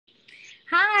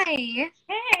Hi.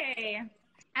 Hey.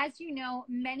 As you know,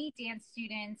 many dance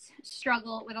students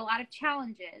struggle with a lot of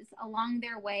challenges along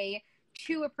their way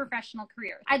to a professional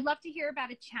career. I'd love to hear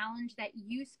about a challenge that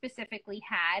you specifically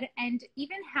had and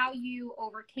even how you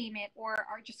overcame it or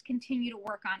just continue to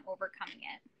work on overcoming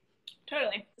it.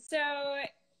 Totally. So,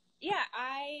 yeah,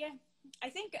 I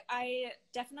think I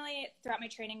definitely throughout my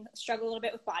training struggled a little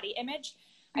bit with body image.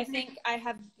 I think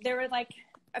there were like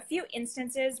a few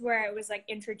instances where it was like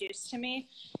introduced to me.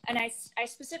 And I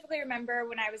specifically remember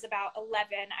when I was about 11,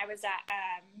 I was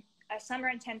at a summer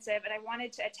intensive and I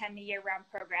wanted to attend the year-round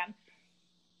program.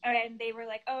 And they were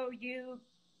like, oh, you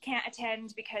can't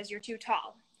attend because you're too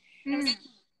tall. And I was like,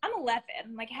 I'm 11.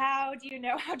 Like, how do you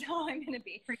know how tall I'm going to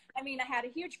be? I mean, I had a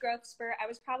huge growth spurt. I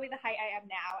was probably the height I am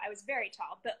now. I was very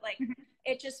tall, but like,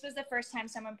 it just was the first time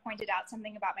someone pointed out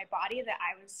something about my body that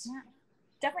I was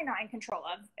definitely not in control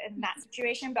of in that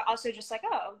situation, but also just like,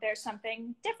 oh, there's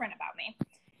something different about me.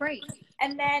 Right.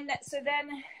 And then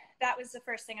that was the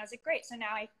first thing. I was like, great. So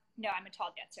now I know I'm a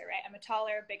tall dancer, right? I'm a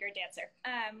taller, bigger dancer.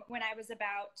 When I was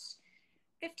about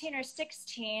 15 or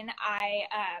 16, I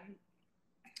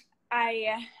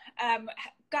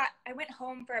went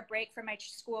home for a break from my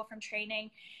school from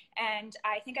training, and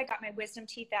I think I got my wisdom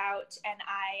teeth out, and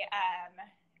I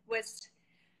was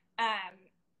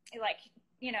like,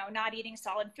 you know, not eating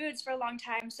solid foods for a long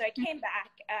time. So I came back,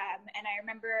 and I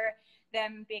remember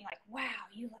them being like, wow,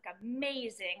 you look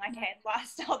amazing. Like, I had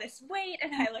lost all this weight,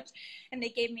 and they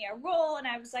gave me a roll, and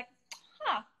I was like,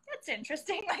 huh, that's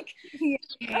interesting. Like,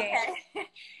 okay.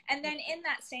 And then in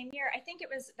that same year, I think it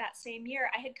was that same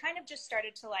year, I had kind of just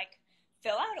started to like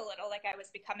fill out a little, like I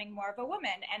was becoming more of a woman.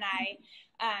 And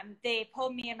they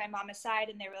pulled me and my mom aside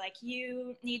and they were like,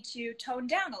 you need to tone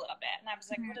down a little bit. And I was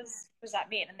like, what does that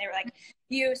mean? And they were like,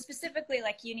 you specifically,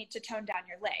 like, you need to tone down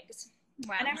your legs.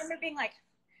 Wow. And I remember being like,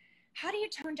 how do you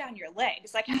tone down your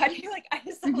legs? Like, how do you like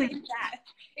isolate that?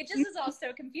 It just is all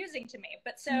so confusing to me.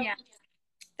 But so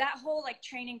that whole like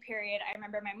training period, I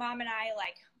remember my mom and I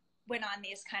like went on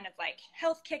these kind of like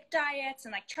health kick diets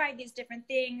and like tried these different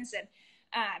things.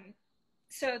 And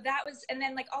so that was, and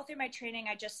then like all through my training,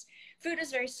 food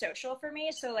is very social for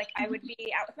me. So like I would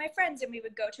be out with my friends and we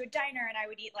would go to a diner and I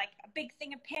would eat like a big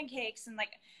thing of pancakes. And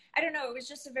like, I don't know, it was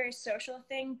just a very social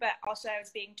thing, but also I was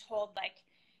being told like,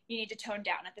 you need to tone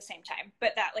down at the same time,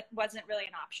 but that like wasn't really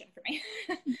an option for me.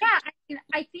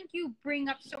 I think you bring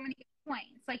up so many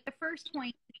points. Like the first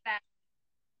point is that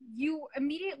you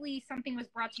immediately, something was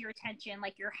brought to your attention,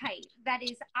 like your height, that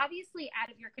is obviously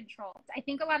out of your control. I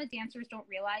think a lot of dancers don't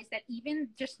realize that even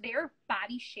just their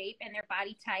body shape and their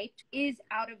body type is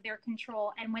out of their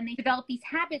control. And when they develop these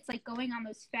habits, like going on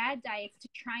those fad diets to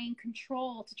try and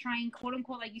quote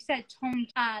unquote, like you said, tone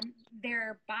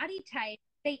their body type,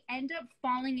 they end up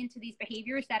falling into these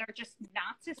behaviors that are just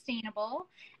not sustainable,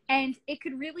 and it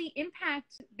could really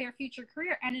impact their future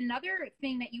career. And another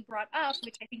thing that you brought up,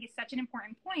 which I think is such an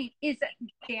important point, is that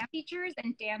dance teachers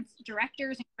and dance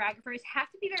directors and choreographers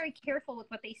have to be very careful with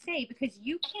what they say, because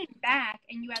you came back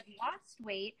and you had lost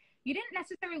weight. You didn't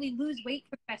necessarily lose weight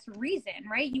for the best reason,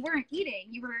 right? You weren't eating.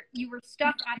 You were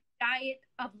stuck on a diet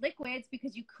of liquids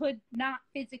because you could not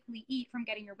physically eat from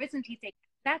getting your wisdom teeth taken.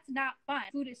 That's not fun.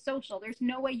 Food is social. There's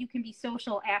no way you can be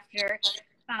social after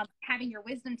having your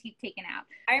wisdom teeth taken out.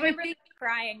 I remember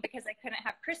crying because I couldn't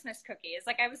have Christmas cookies.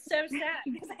 Like, I was so sad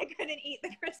because I couldn't eat the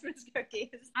Christmas cookies.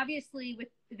 Obviously, with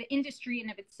the industry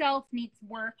in of itself needs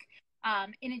work,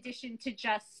 in addition to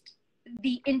just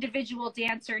the individual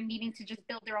dancer needing to just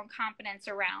build their own confidence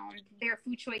around their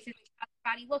food choices, how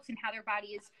their body looks, and how their body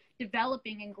is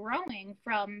developing and growing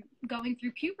from going through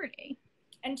puberty.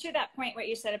 And to that point, what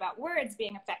you said about words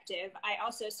being effective,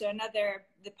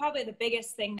 probably the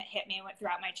biggest thing that hit me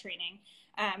throughout my training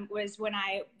was when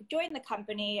I joined the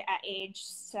company at age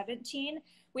 17,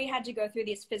 we had to go through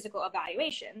these physical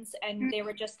evaluations, and they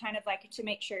were just kind of like to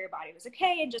make sure your body was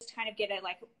okay and just kind of get a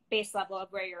like base level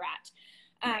of where you're at.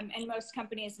 And most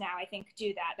companies now, I think,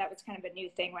 do that. That was kind of a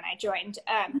new thing when I joined.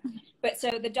 But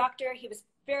so the doctor, he was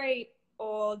very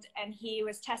old, and he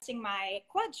was testing my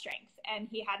quad strength, and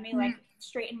he had me like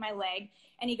straighten my leg,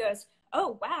 and he goes,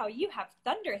 oh wow, you have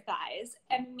thunder thighs.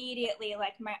 Immediately,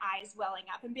 like my eyes welling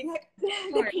up and being like,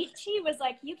 the PT was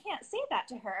like, you can't say that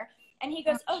to her. And he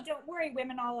goes, oh, don't worry,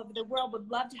 women all over the world would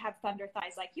love to have thunder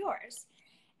thighs like yours.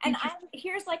 And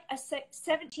here's like a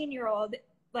 17-year-old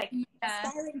like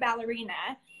aspiring ballerina.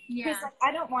 Yeah. Because like,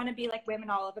 I don't want to be like women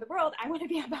all over the world. I want to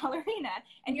be a ballerina.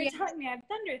 And you're telling me I have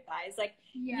thunder thighs. Like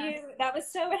that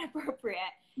was so inappropriate.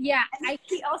 Yeah. And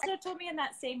he also told me in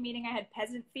that same meeting I had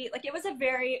peasant feet. Like it was a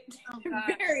very,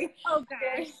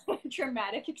 very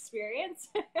traumatic experience.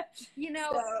 You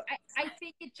know, so. I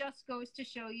think it just goes to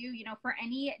show you, you know, for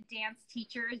any dance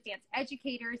teachers, dance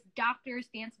educators, doctors,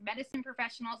 dance medicine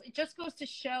professionals, it just goes to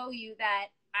show you that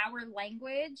our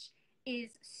language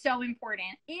is so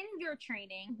important. In your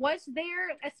training, was there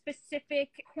a specific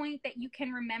point that you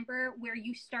can remember where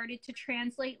you started to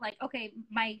translate, like, okay,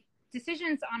 my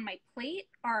decisions on my plate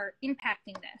are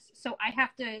impacting this, so I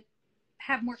have to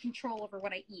have more control over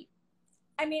what I eat?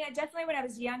 I mean, definitely when I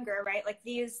was younger, right? Like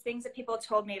these things that people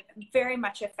told me very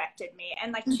much affected me.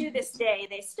 And like to this day,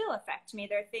 they still affect me.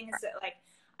 There are things that like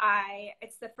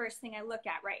it's the first thing I look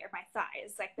at, right? Are my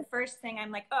thighs. Like the first thing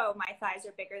I'm like, oh, my thighs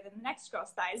are bigger than the next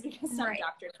girl's thighs because some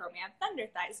doctor told me I have thunder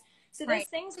thighs. So those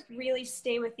things really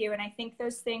stay with you. And I think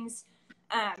those things,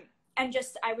 and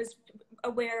just, I was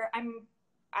aware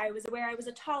I was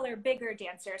a taller, bigger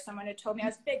dancer. Someone had told me I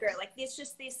was bigger. Like these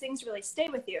things really stay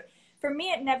with you. For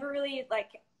me, it never really,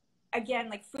 like, again,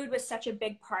 like food was such a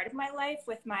big part of my life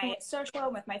with my social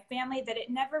and with my family that it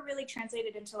never really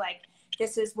translated into like,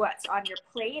 this is what's on your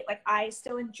plate. Like I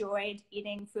still enjoyed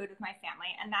eating food with my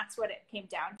family. And that's what it came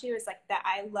down to, is like that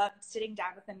I loved sitting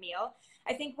down with a meal.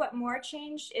 I think what more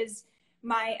changed is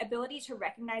my ability to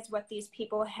recognize what these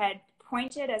people had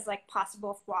pointed as like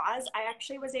possible flaws. I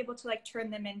actually was able to like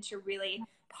turn them into really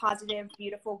positive,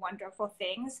 beautiful, wonderful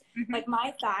things. Like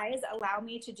my thighs allow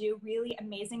me to do really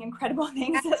amazing, incredible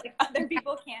things that like other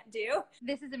people can't do.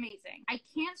 This is amazing. I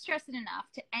can't stress it enough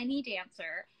to any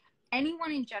dancer,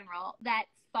 anyone in general, that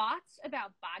thoughts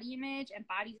about body image and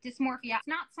body dysmorphia, it's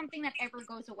not something that ever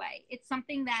goes away. It's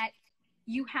something that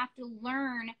you have to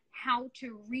learn how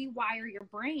to rewire your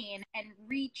brain and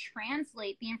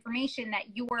retranslate the information that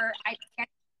you're either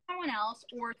someone else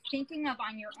or thinking of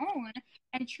on your own,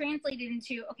 and translate it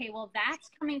into, okay, well, that's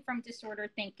coming from disordered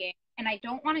thinking, and I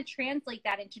don't want to translate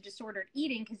that into disordered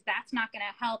eating because that's not going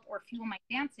to help or fuel my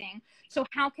dancing. So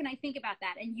how can I think about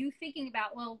that? And you thinking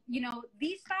about, well, you know,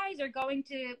 these thighs are going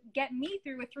to get me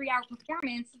through a 3-hour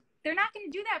performance. They're not going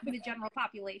to do that for the general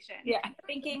population. Yeah.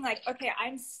 Thinking like, okay,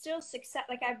 I'm still success.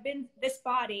 Like this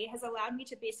body has allowed me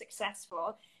to be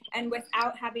successful, and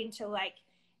without having to like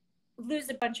lose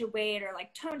a bunch of weight or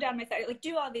like tone down my thigh, like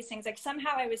do all these things, like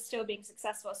somehow I was still being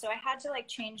successful. So I had to like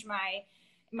change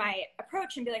my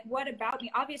approach and be like, what about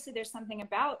me? Obviously there's something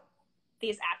about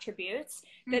these attributes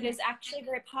that is actually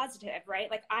very positive, right?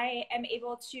 Like I am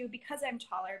able to, because I'm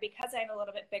taller, because I'm a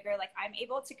little bit bigger, like I'm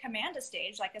able to command a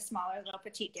stage like a smaller little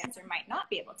petite dancer might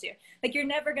not be able to. Like you're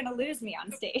never going to lose me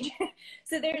on stage.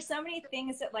 So there's so many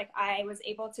things that like I was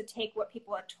able to take what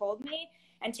people had told me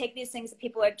and take these things that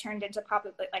people had turned into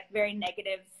probably like very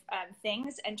negative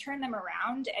things and turn them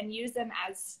around and use them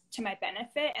as to my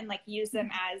benefit, and like use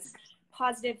them as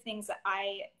positive things that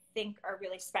I think are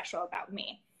really special about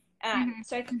me.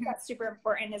 So I think that's super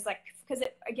important, is like, because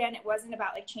it wasn't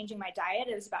about like changing my diet.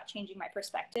 It was about changing my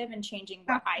perspective and changing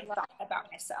what I thought about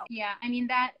myself. Yeah. I mean,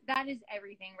 that is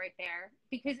everything right there,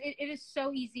 because it is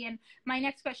so easy. And my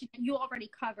next question you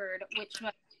already covered, which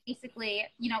was basically,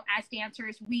 you know, as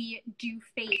dancers, we do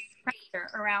face pressure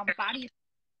around body,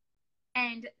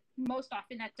 and most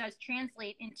often that does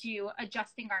translate into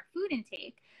adjusting our food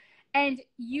intake. And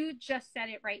you just said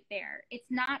it right there.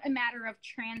 It's not a matter of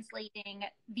translating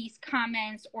these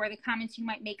comments or the comments you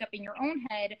might make up in your own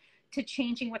head to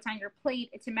changing what's on your plate.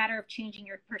 It's a matter of changing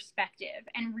your perspective,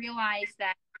 and realize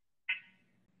that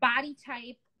body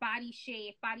type, body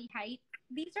shape, body height,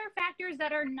 these are factors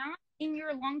that are not in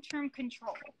your long-term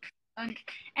control. And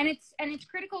it's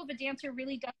critical if a dancer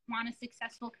really does want a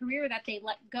successful career that they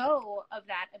let go of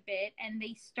that a bit and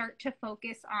they start to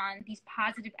focus on these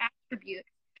positive attributes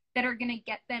that are going to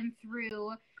get them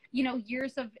through, you know,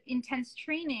 years of intense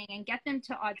training and get them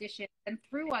to audition, and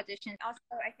through auditions. Also,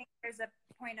 I think there's a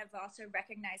point of also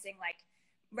recognizing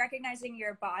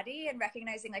your body and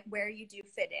recognizing like where you do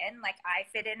fit in. Like I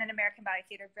fit in American Ballet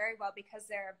Theater very well because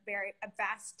there are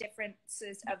vast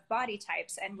differences of body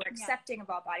types, and we're accepting of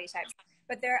all body types.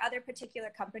 But there are other particular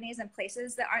companies and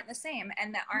places that aren't the same,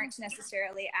 and that aren't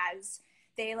necessarily as,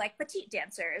 they like petite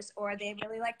dancers or they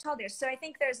really like tall dancers. So I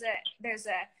think there's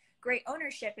a great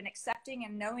ownership in accepting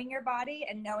and knowing your body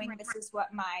and knowing this is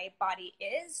what my body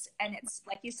is. And it's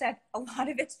like you said, a lot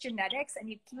of it's genetics, and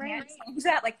you can't change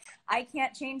that. Like I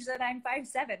can't change that I'm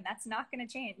 5'7". That's not going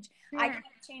to change. I can't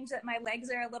change that my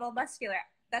legs are a little muscular.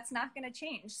 That's not going to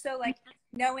change. So like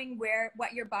knowing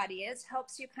what your body is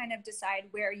helps you kind of decide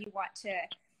where you want to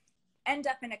end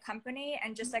up in a company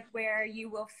and just like where you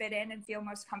will fit in and feel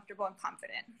most comfortable and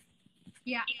confident.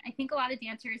 Yeah, I think a lot of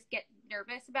dancers get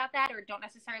nervous about that or don't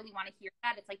necessarily want to hear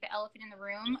that. It's like the elephant in the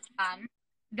room,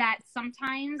 that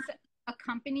sometimes a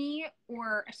company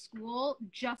or a school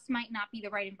just might not be the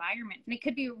right environment. And it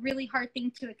could be a really hard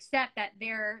thing to accept that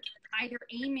they're either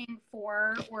aiming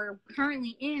for or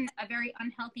currently in a very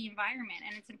unhealthy environment.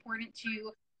 And it's important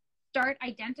to start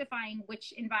identifying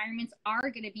which environments are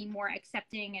going to be more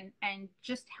accepting and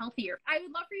just healthier. I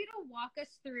would love for you to walk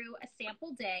us through a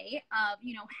sample day of,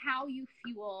 you know, how you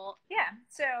fuel. Yeah.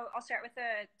 So I'll start with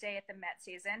a day at the Met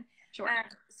season. Sure.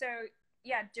 So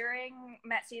yeah, during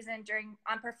Met season,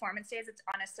 on performance days, it's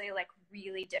honestly like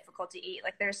really difficult to eat.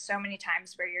 Like there's so many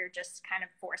times where you're just kind of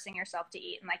forcing yourself to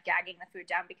eat and like gagging the food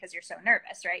down because you're so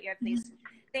nervous, right? You have these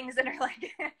things that are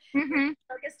like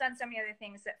focused on so many other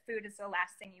things that food is the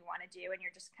last thing you want to do. And you're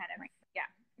just kind of like, yeah.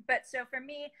 But so for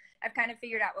me, I've kind of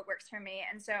figured out what works for me.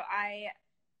 And so I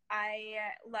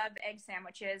love egg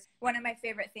sandwiches. One of my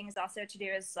favorite things also to do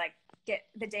is like get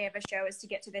the day of a show is to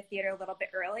get to the theater a little bit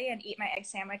early and eat my egg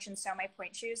sandwich and sew my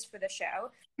point shoes for the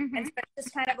show. And so it's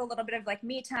just kind of a little bit of like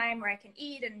me time where I can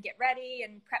eat and get ready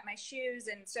and prep my shoes.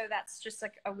 And so that's just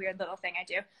like a weird little thing I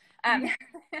do.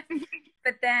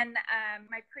 But then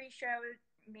my pre-show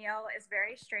meal is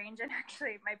very strange. And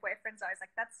actually my boyfriend's always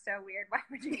like, that's so weird. Why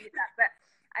would you eat that? But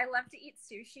I love to eat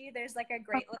sushi. There's like a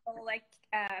great little like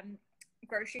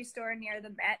grocery store near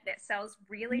the Met that sells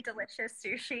really delicious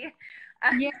sushi.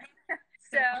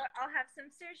 So I'll have some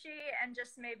sushi and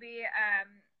just maybe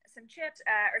some chips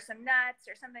or some nuts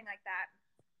or something like that.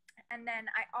 And then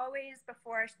I always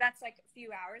that's like a few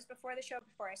hours before the show,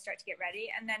 before I start to get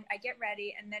ready. And then I get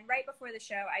ready. And then right before the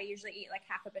show, I usually eat like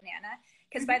half a banana.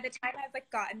 Because by the time I've like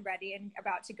gotten ready and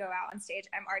about to go out on stage,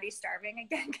 I'm already starving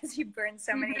again because you burn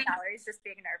so many calories just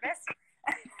being nervous.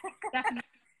 Definitely.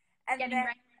 And getting then,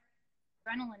 ready.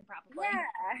 Adrenaline probably. Yeah.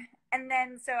 And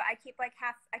then so I keep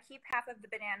half of the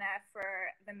banana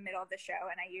for the middle of the show,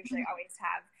 and I usually always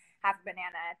have half a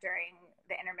banana during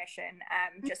the intermission,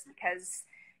 just because,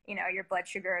 you know, your blood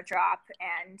sugar will drop.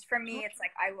 And for me, it's like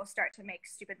I will start to make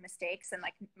stupid mistakes and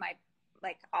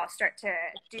I'll start to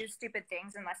do stupid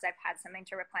things unless I've had something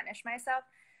to replenish myself.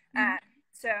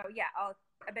 So yeah,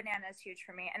 a banana is huge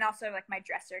for me. And also like my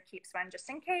dresser keeps one just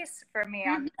in case for me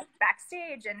on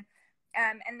backstage. And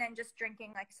then just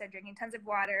drinking, like I said, drinking tons of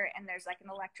water, and there's like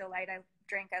an electrolyte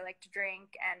I like to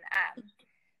drink. And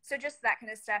so just that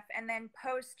kind of stuff. And then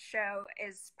post show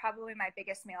is probably my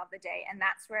biggest meal of the day. And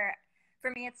that's where, for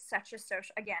me, it's such a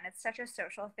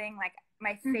social thing. Like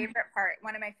my favorite part,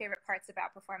 one of my favorite parts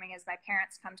about performing is my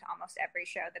parents come to almost every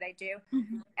show that I do.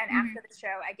 And after the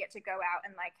show, I get to go out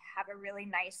and like have a really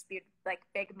nice, like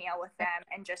big meal with them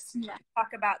and just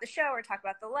talk about the show or talk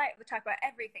about the light, talk about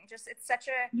everything. Just, it's such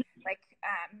a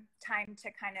time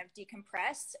to kind of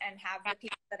decompress and have the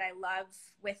people that I love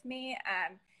with me,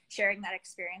 sharing that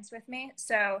experience with me.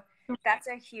 So that's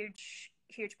a huge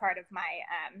part of my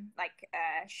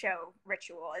show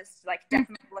ritual is like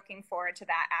definitely looking forward to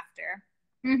that after.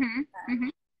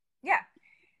 Yeah.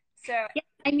 So yeah,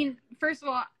 I mean, first of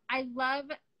all, I love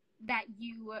that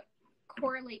you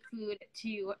correlate food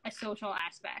to a social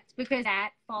aspect, because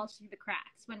that falls through the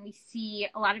cracks when we see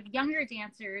a lot of younger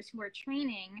dancers who are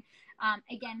training,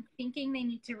 again, thinking they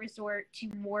need to resort to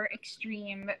more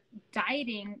extreme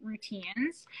dieting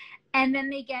routines, and then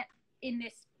they get in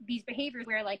these behaviors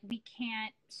where like we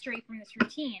can't stray from this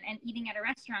routine, and eating at a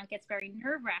restaurant gets very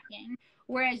nerve-wracking,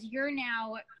 whereas you're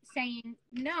now saying,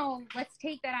 no, let's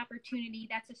take that opportunity.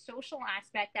 That's a social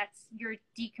aspect. That's your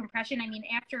decompression. I mean,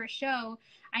 after a show,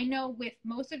 I know with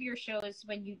most of your shows,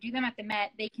 when you do them at the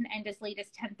Met, they can end as late as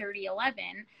 10:30,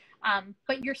 11.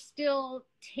 But you're still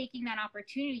taking that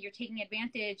opportunity. You're taking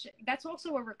advantage. That's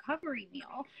also a recovery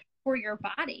meal for your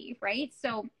body, right?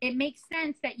 So it makes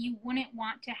sense that you wouldn't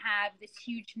want to have this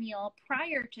huge meal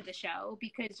prior to the show,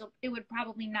 because it would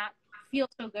probably not feel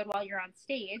so good while you're on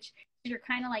stage. You're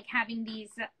kind of like having these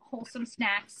wholesome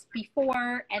snacks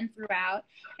before and throughout,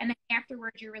 and then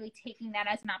afterwards you're really taking that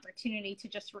as an opportunity to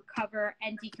just recover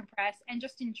and decompress and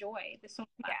just enjoy the social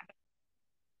life.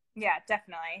 Yeah,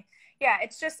 definitely. Yeah,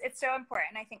 it's so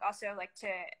important. I think also like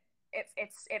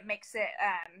it makes it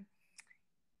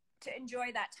to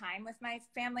enjoy that time with my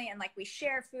family, and like we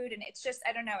share food, and it's just,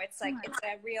 I don't know, it's like it's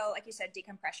a real, like you said,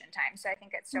 decompression time. So I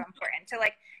think it's so important to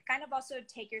like kind of also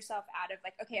take yourself out of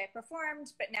like, okay, I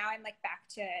performed, but now I'm like back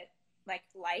to like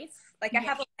life. Like I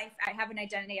have a life, I have an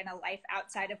identity and a life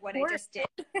outside of what I just did.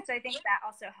 So I think that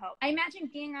also helps. I imagine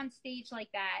being on stage like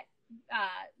that,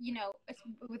 you know,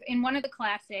 in one of the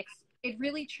classics, it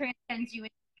really transcends you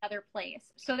into another place.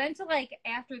 So then to like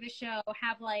after the show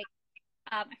have like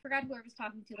I forgot who I was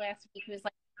talking to last week, who was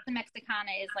like, the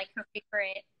Mexicana is like her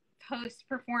favorite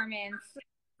post-performance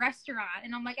restaurant.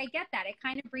 And I'm like, I get that. It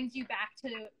kind of brings you back to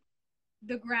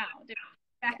the ground,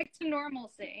 back to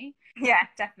normalcy. Yeah,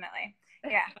 definitely.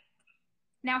 Yeah.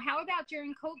 Now, how about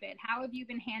during COVID? How have you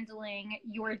been handling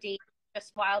your days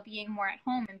just while being more at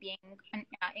home and being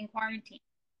in quarantine?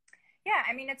 Yeah,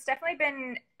 I mean, it's definitely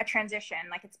been a transition.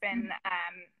 Like, it's been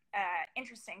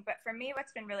interesting. But for me,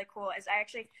 what's been really cool is I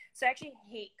actually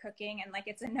hate cooking, and like,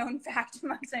 it's a known fact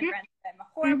amongst my friends that I'm a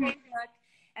horrible cook,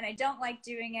 and I don't like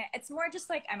doing it. It's more just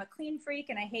like I'm a clean freak,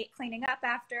 and I hate cleaning up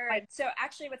after. Right. So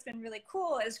actually, what's been really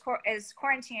cool is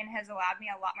quarantine has allowed me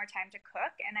a lot more time to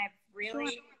cook, and I've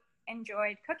really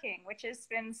enjoyed cooking, which has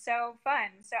been so fun.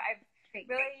 So I've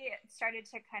really started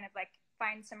to kind of like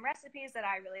find some recipes that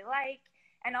I really like,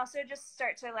 and also just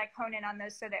start to like hone in on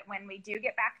those so that when we do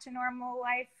get back to normal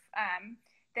life,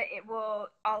 that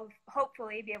I'll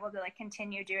hopefully be able to like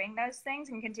continue doing those things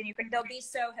and continue. They'll be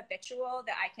so habitual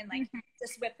that I can like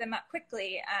just whip them up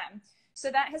quickly.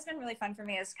 So that has been really fun for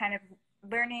me, is kind of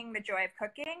learning the joy of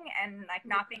cooking and like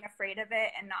not being afraid of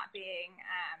it, and not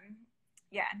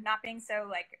being so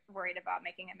like worried about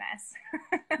making a mess.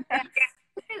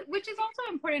 Which is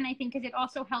also important, I think, because it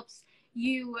also helps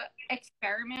you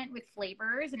experiment with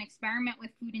flavors and experiment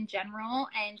with food in general,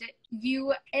 and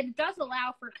it does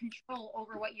allow for control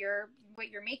over what you're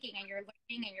making, and you're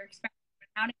learning and you're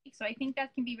experimenting how to make. So I think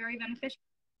that can be very beneficial.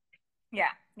 Yeah.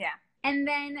 And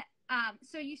then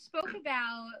so you spoke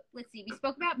about, we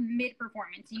spoke about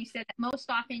mid-performance. You said that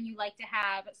most often you like to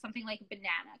have something like a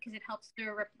banana because it helps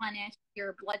to replenish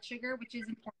your blood sugar, which is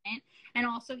important, and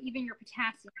also even your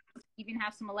potassium. Even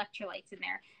have some electrolytes in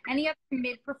there. Any other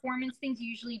mid-performance things you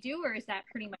usually do, or is that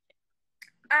pretty much it?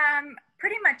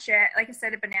 Pretty much it. Like I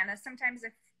said, a banana. Sometimes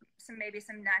maybe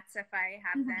some nuts if I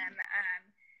have them.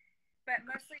 But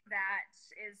mostly that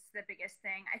is the biggest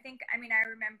thing. I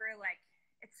remember like,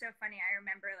 it's so funny. I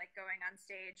remember like going on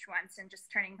stage once and just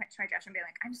turning to my dress and being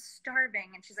like, I'm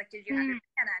starving. And she's like, did you have your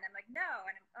banana? And I'm like, no.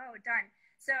 And I'm, darn.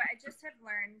 So I just have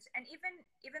learned, and even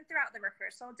throughout the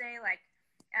rehearsal day, like,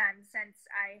 since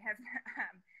I have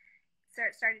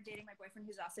started dating my boyfriend,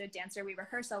 who's also a dancer, we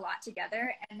rehearse a lot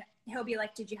together, and he'll be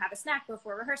like, did you have a snack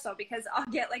before rehearsal? Because I'll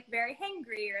get like very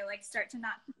hangry, or like start to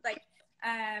not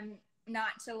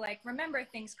to like remember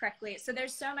things correctly. So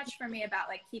there's so much for me about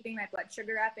like keeping my blood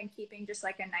sugar up and keeping just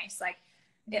like a nice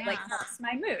it like helps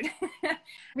my mood.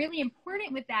 Really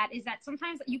important with that is that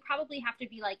sometimes you probably have to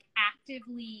be like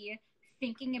actively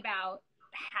thinking about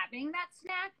having that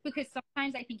snack, because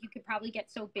sometimes I think you could probably get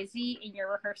so busy in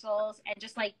your rehearsals, and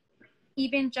just like,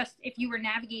 even just if you were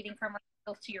navigating from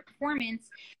rehearsals to your performance,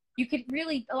 you could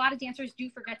really, a lot of dancers do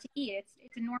forget to eat.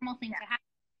 It's a normal thing to have.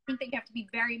 I think that you have to be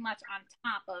very much on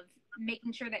top of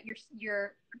making sure that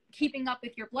you're keeping up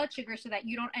with your blood sugar, so that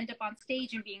you don't end up on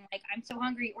stage and being like, I'm so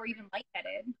hungry, or even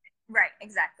lightheaded. Right,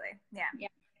 exactly. Yeah.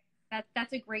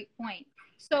 That's a great point.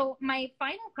 So my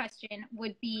final question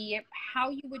would be how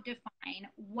you would define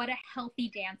what a healthy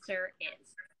dancer is.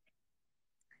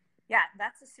 Yeah,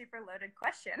 that's a super loaded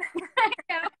question.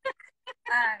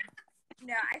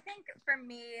 No, I think for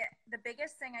me, the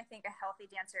biggest thing I think a healthy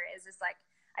dancer is like,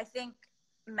 I think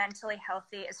mentally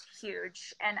healthy is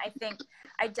huge. And I think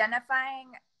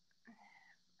identifying,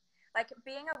 like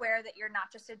being aware that you're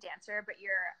not just a dancer, but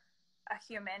you're a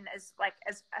human,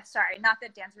 not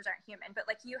that dancers aren't human, but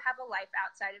like you have a life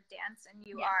outside of dance, and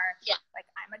you are like,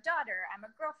 I'm a daughter, I'm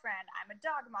a girlfriend, I'm a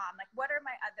dog mom. Like, what are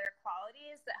my other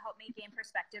qualities that help me gain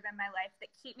perspective in my life,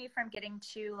 that keep me from getting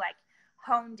too like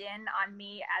honed in on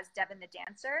me as Devon the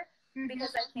dancer?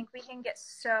 Because I think we can get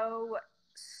so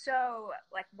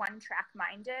like one track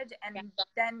minded, and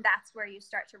then that's where you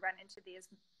start to run into these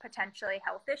potentially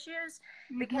health issues,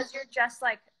 because you're just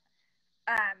like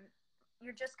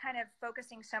you're just kind of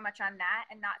focusing so much on that,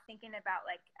 and not thinking about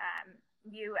like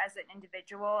you as an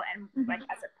individual, and like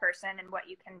as a person, and what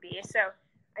you can be. So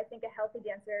I think a healthy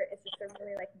dancer is just a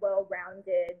really like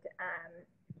well-rounded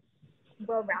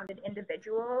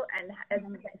individual, and a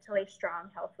mentally strong,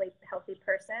 healthy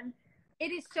person.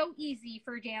 It is so easy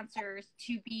for dancers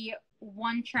to be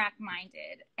one track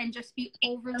minded and just be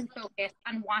overly focused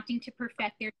on wanting to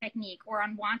perfect their technique, or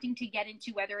on wanting to get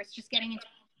into, whether it's just getting into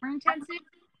more intensive,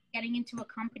 getting into a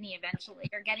company eventually,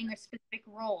 or getting a specific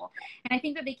role. And I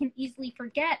think that they can easily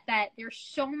forget that there's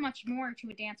so much more to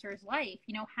a dancer's life,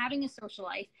 having a social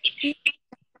life, being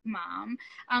a mom,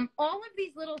 all of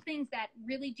these little things that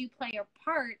really do play a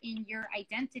part in your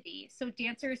identity. So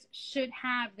dancers should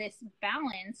have this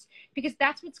balance, because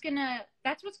that's what's gonna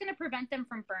prevent them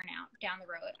from burnout down the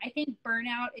road. I think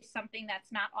burnout is something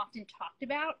that's not often talked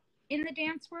about in the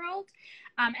dance world.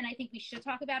 And I think we should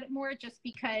talk about it more, just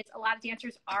because a lot of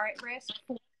dancers are at risk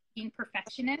for being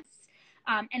perfectionists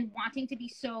and wanting to be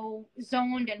so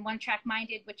zoned and one-track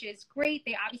minded, which is great.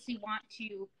 They obviously want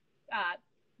to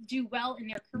do well in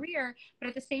their career, but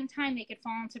at the same time, they could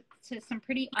fall into some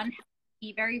pretty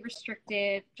unhealthy, very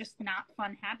restrictive, just not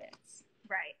fun habits.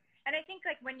 Right. And I think,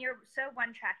 like, when you're so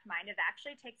one-track minded, it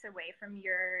actually takes away from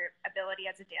your ability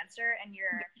as a dancer, and your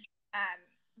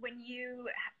when you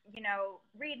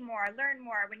read more, learn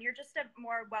more, when you're just a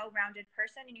more well-rounded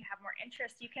person and you have more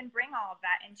interest, you can bring all of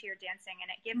that into your dancing, and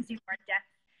it gives you more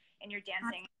depth in your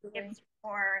dancing. Absolutely. It gives you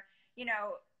more,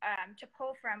 to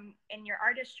pull from in your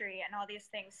artistry and all these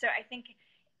things. So I think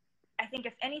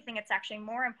if anything, it's actually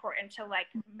more important to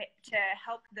to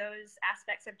help those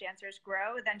aspects of dancers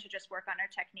grow than to just work on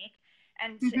our technique.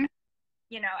 And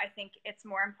I think it's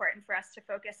more important for us to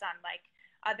focus on like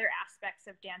other aspects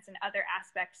of dance and other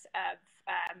aspects of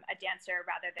a dancer,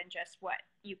 rather than just what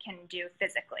you can do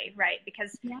physically, right?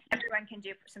 Because everyone can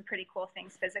do some pretty cool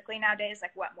things physically nowadays.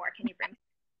 Like, what more can you bring to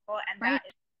people? And that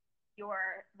is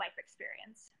your life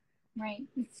experience. Right.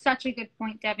 Such a good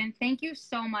point, Devon. Thank you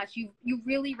so much. You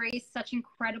really raised such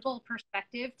incredible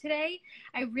perspective today.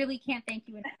 I really can't thank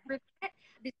you enough for that.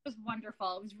 This was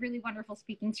wonderful. It was really wonderful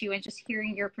speaking to you and just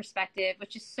hearing your perspective,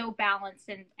 which is so balanced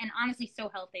and honestly so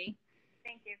healthy.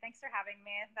 Thank you. Thanks for having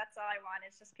me. That's all I want,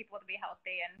 is just people to be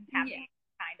healthy and happy, and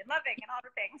kind and loving and all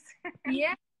the things.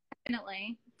 Yeah,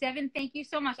 definitely. Devon, thank you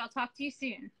so much. I'll talk to you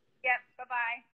soon. Yep. Bye-bye.